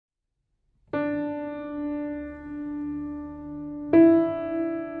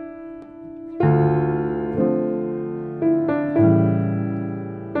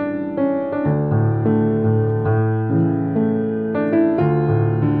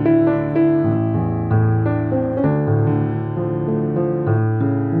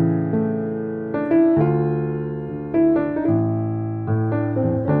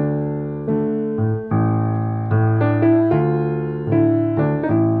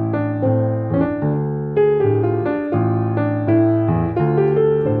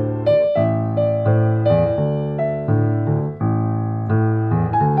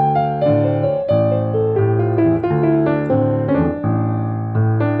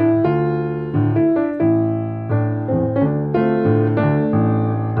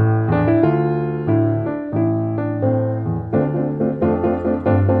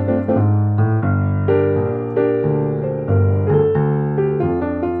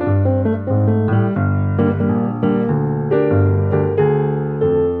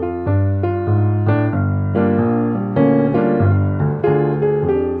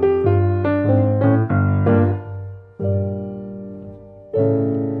Hey,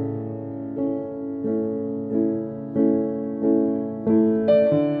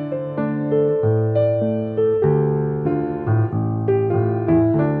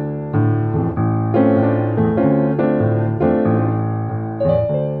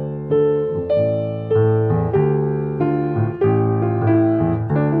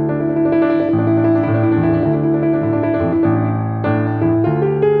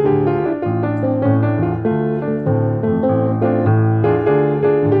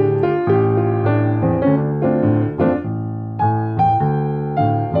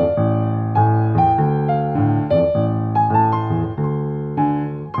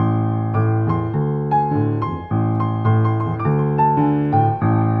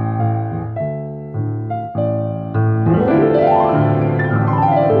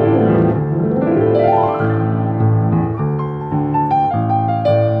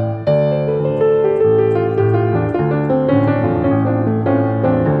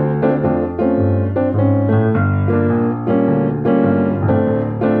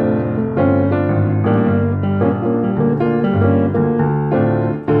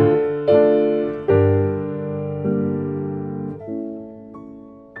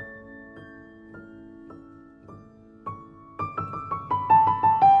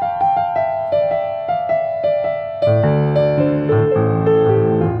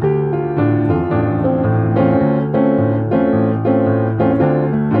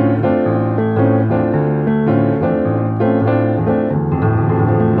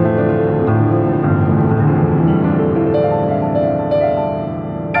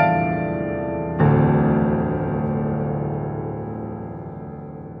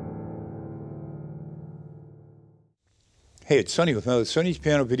 it's Sonny with another Sonny's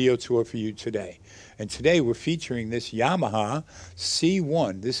Piano video tour for you today. And today we're featuring this Yamaha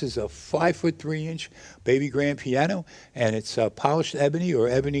C1. This is a 5'3" baby grand piano, and it's polished ebony or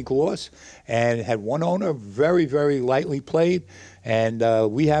ebony gloss, and it had one owner, very, very lightly played, and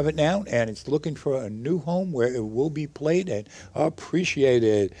we have it now, and it's looking for a new home where it will be played and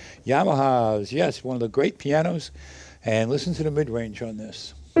appreciated. Yamaha's, yes, one of the great pianos, and listen to the mid-range on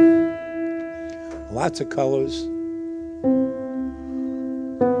this. Lots of colors.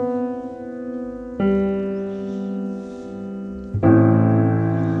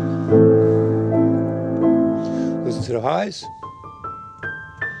 Listen to the highs.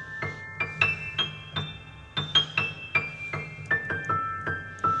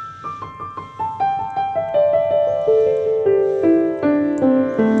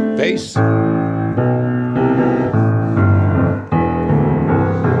 Bass.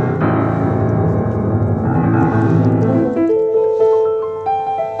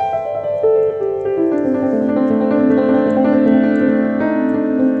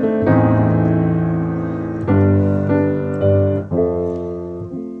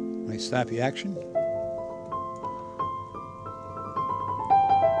 Snappy action.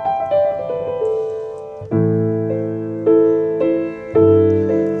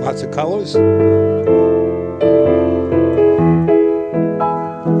 Lots of colors.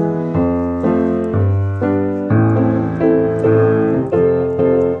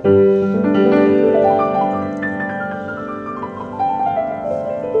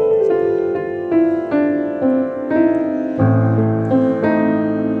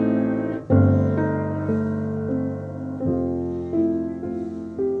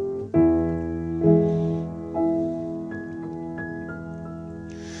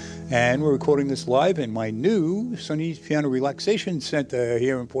 And we're recording this live in my new Sonny's Piano Relaxation Center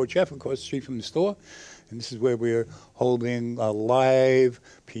here in Port Jeff, across the street from the store. And this is where we're holding live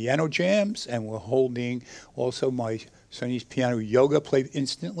piano jams, and we're holding also my Sonny's Piano Yoga Played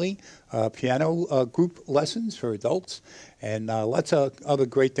Instantly piano group lessons for adults, and lots of other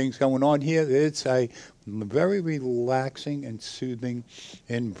great things going on here. It's a very relaxing and soothing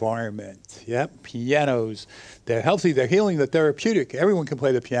environment. Yep, pianos. They're healthy, they're healing, they're therapeutic. Everyone can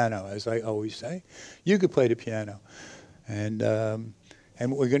play the piano, as I always say. You could play the piano. And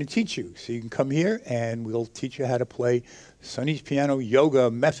we're going to teach you. So you can come here and we'll teach you how to play Sonny's Piano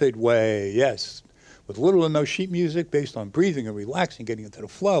Yoga Method way. Yes, with little or no sheet music, based on breathing and relaxing, getting into the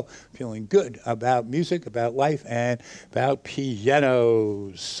flow, feeling good about music, about life, and about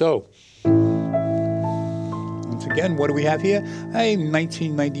pianos. So, once again, what do we have here? A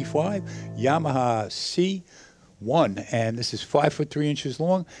 1995 Yamaha C1, and this is 5'3"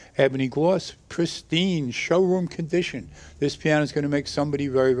 long, ebony gloss, pristine, showroom condition. This piano is going to make somebody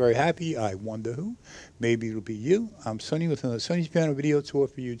very, very happy. I wonder who. Maybe it'll be you. I'm Sonny with another Sonny's Piano video tour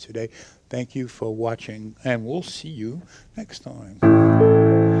for you today. Thank you for watching, and we'll see you next time.